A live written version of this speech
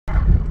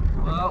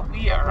Well,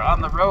 we are on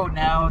the road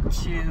now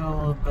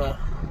to the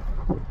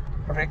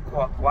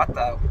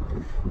Recowata,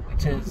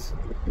 which is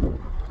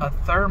a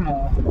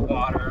thermal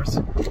waters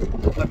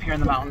up here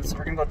in the mountains. So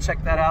we're gonna go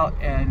check that out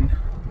and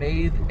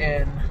bathe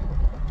in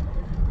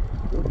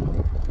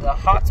the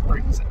hot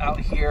springs out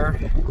here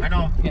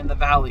in the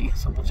valley.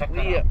 So we'll check that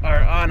out. We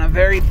are on a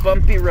very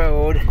bumpy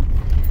road,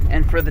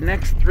 and for the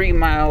next 3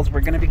 miles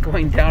we're gonna be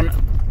going down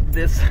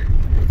this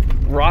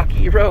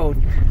rocky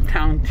road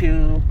down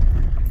to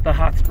the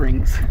hot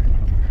springs.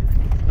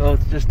 So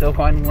it's just a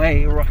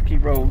one-way rocky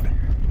road.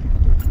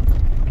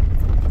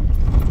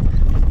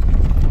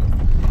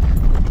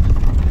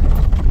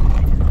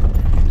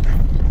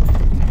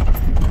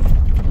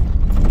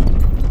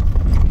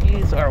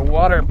 These are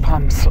water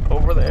pumps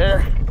over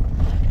there.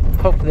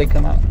 Hope they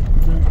come out.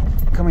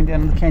 Coming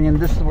down the canyon.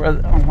 This is where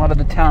a lot of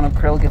the town of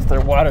Creel gets their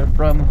water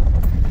from.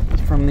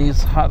 It's from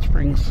these hot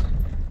springs.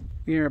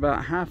 We are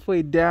about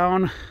halfway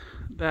down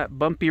that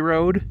bumpy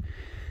road.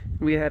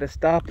 We had to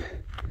stop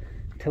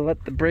to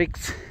let the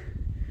brakes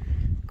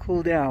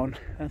cool down.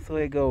 That's the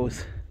way it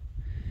goes.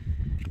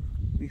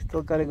 We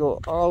still got to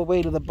go all the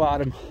way to the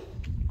bottom.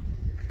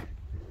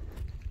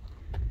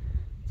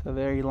 It's a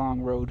very long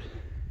road.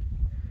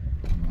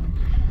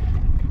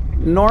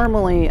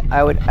 Normally,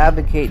 I would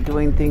advocate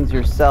doing things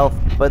yourself,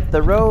 but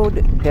the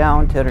road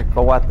down to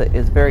Recowata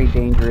is very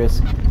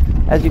dangerous.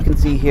 As you can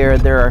see here,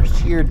 there are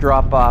sheer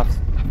drop-offs,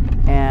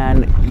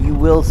 and you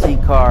will see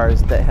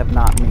cars that have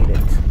not made it.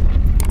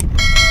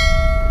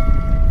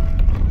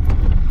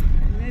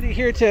 We made it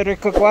here to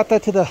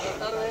Recowata, to the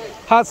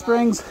hot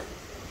springs.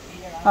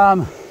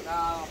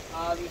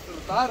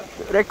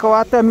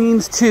 Recowata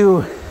means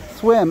to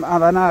swim,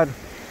 nadar,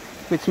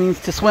 which means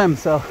to swim.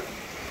 So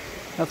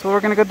that's what we're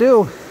gonna go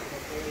do.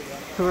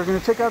 So we're gonna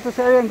check out this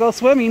area and go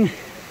swimming.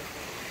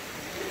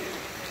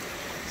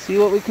 See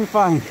what we can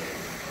find.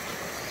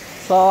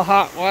 It's all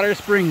hot water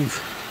springs.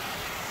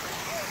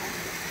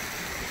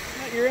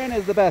 What you're in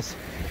is the best.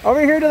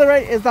 Over here to the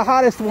right is the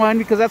hottest one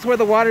because that's where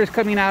the water is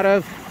coming out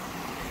of.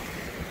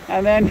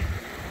 And then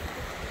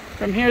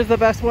from here is the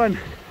best one.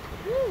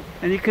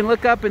 And you can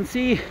look up and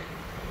see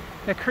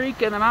the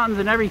creek and the mountains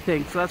and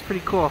everything. So that's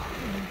pretty cool.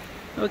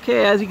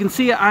 Okay, as you can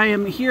see, I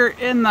am here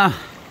in the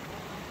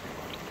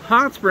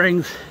hot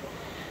springs.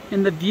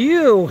 And the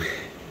view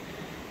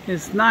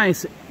is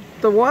nice.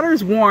 The water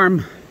is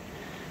warm,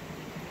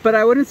 but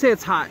I wouldn't say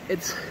it's hot.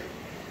 It's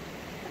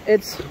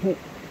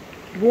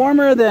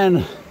warmer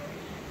than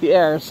the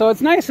air. So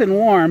it's nice and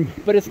warm,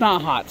 but it's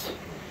not hot.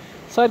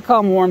 So I'd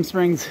call them warm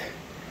springs.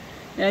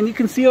 And you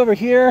can see over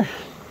here,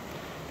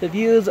 the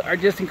views are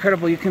just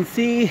incredible. You can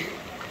see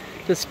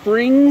the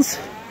springs,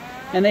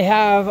 and they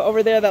have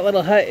over there that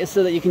little hut is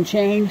so that you can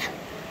change.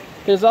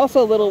 There's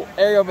also a little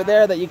area over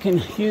there that you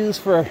can use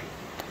for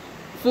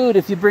food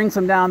if you bring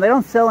some down. They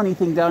don't sell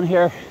anything down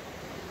here.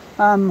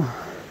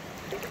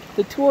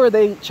 The tour,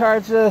 they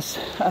charged us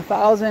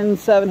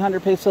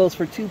 1,700 pesos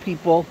for 2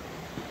 people.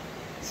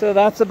 So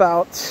that's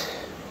about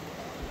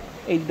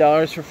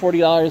 $80 for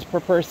 $40 per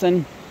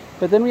person.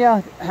 But then we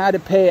had to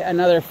pay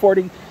another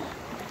 40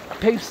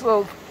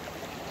 pesos.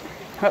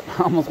 Oh,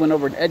 almost went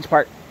over the edge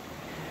part.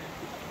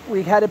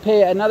 We had to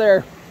pay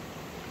another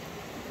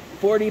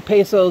 40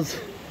 pesos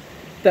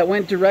that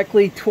went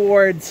directly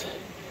towards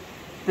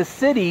the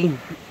city.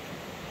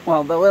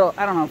 Well, the little,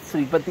 I don't know the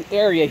city, but the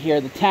area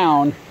here, the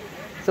town.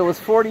 So it was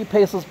 40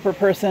 pesos per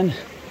person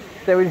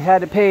that we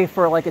had to pay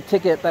for like a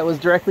ticket that was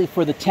directly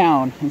for the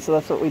town. And so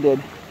that's what we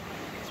did.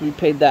 So we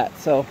paid that.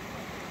 So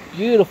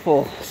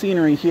beautiful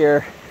scenery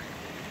here.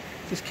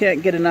 Just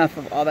can't get enough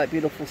of all that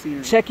beautiful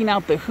scenery. Checking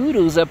out the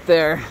hoodoos up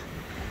there.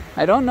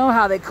 I don't know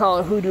how they call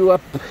a hoodoo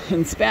up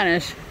in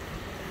Spanish,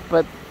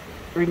 but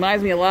it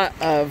reminds me a lot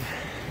of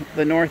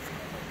the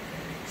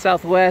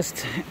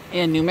southwest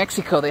in New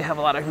Mexico. They have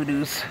a lot of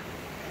hoodoos.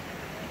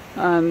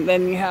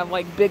 Then you have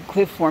like big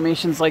cliff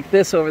formations like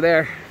this over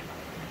there.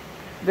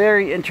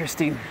 Very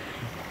interesting.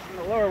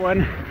 The lower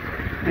one,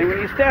 and when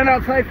you stand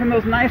outside from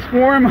those nice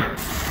warm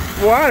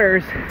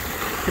waters,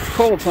 it's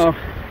cold, so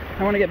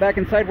I want to get back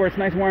inside where it's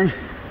nice warm.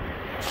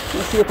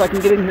 Let's see if I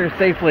can get in here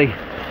safely.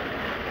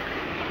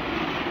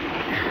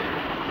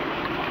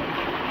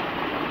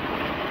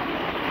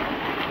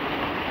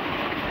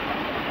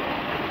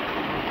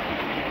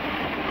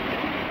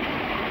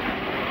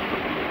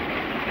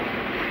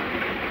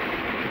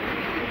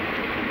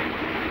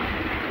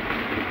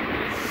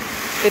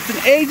 It's an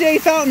AJ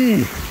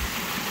fountain.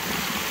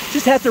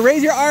 Just have to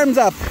raise your arms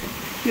up.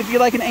 You'll be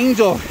like an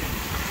angel.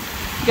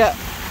 You got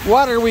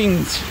water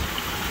wings.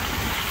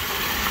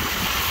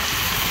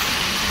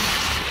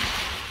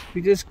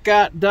 We just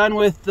got done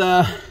with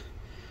the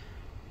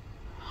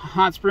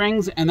hot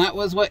springs, and that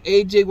was what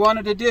AJ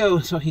wanted to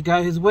do, so he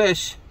got his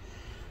wish.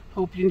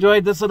 Hope you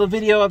enjoyed this little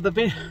video of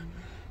the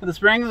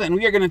springs, and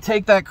we are going to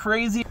take that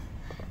crazy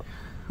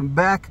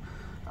back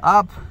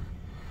up,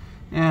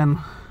 and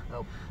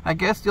I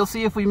guess you'll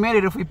see if we made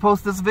it if we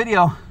post this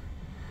video.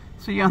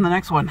 See you on the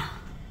next one.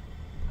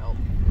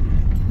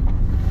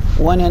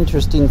 One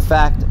interesting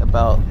fact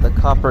about the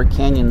Copper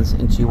Canyons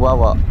in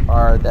Chihuahua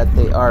are that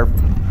they are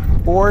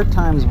 4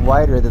 times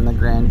wider than the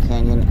Grand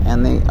Canyon,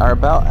 and they are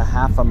about a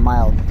half a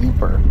mile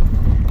deeper.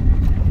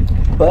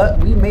 But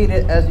we made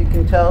it, as you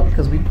can tell,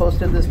 because we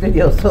posted this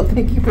video. So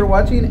thank you for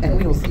watching, and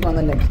we will see you on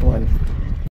the next one.